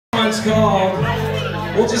one's called,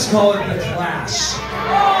 we'll just call it The Clash.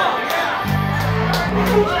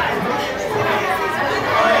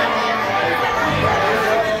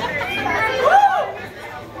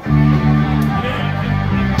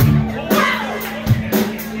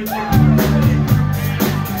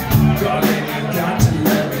 Darling, you got to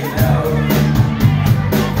let me know.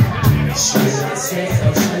 Should I say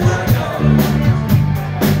or should I go?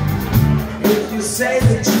 If you say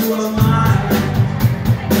that you are mine,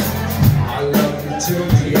 I love you till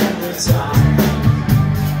the end of time.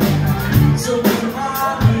 So come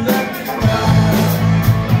on and let me know.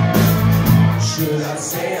 Should I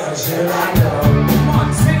say or should I go? Come on,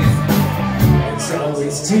 sing it. It's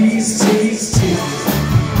always tease, tease, tease.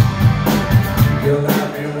 You'll have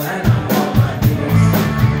me when I'm on my knees.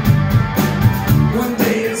 One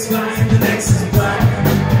day it's fine, the next is black.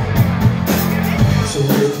 So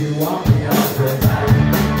if you want me, I'll go back.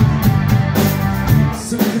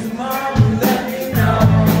 So come on and let me know.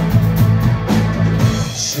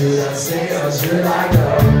 Should I stay or should I go?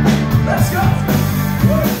 Let's go!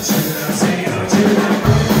 Should I stay or should I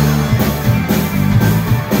go?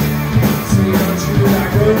 Stay or should I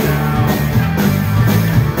go now?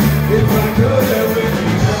 If I go, there will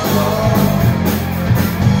be trouble.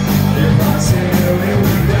 If I stay, there will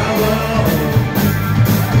be trouble.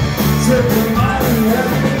 So come on and let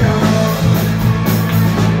me know.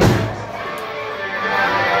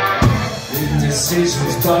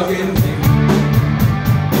 Indecision's bugging me.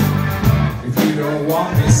 If you don't want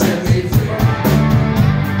me, set me free.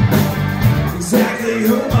 Exactly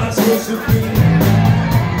who am I supposed to be?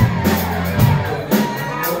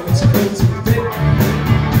 Don't know supposed to fit.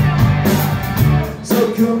 So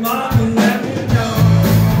come on and let me know.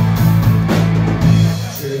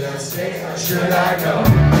 Should I stay or should I go?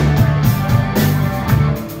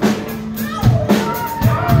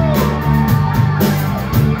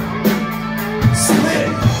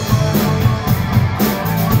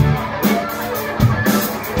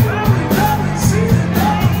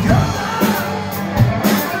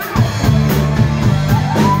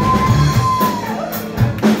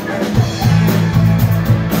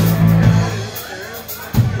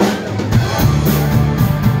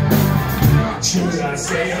 Should I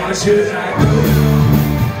stay or should I go?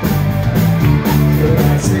 Should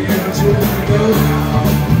I stay or should I go now?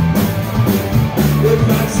 If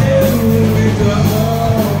I stay, will we go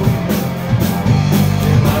home?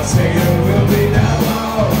 If I stay, it will be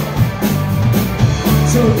now.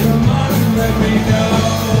 So come on and let me know.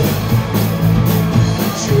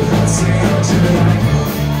 Should I stay or should I go?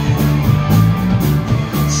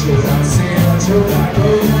 Should I stay or should I go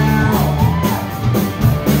now?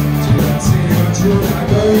 Should I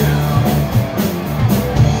go now?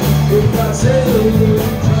 If I say we'll be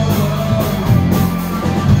trouble,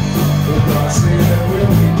 if I say there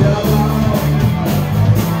will be double,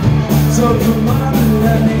 so come on and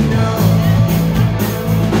let me know.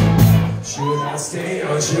 Should I stay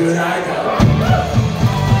or should I go?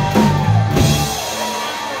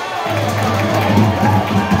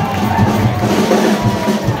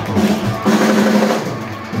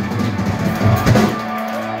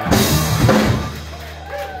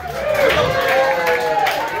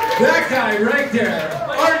 That guy right there,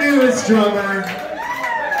 our newest drummer.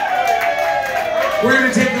 We're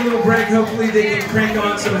going to take a little break. Hopefully they can crank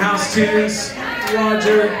on some house tunes.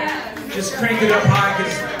 Roger, just crank it up high.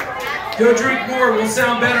 Go drink more. We'll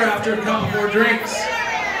sound better after a couple more drinks.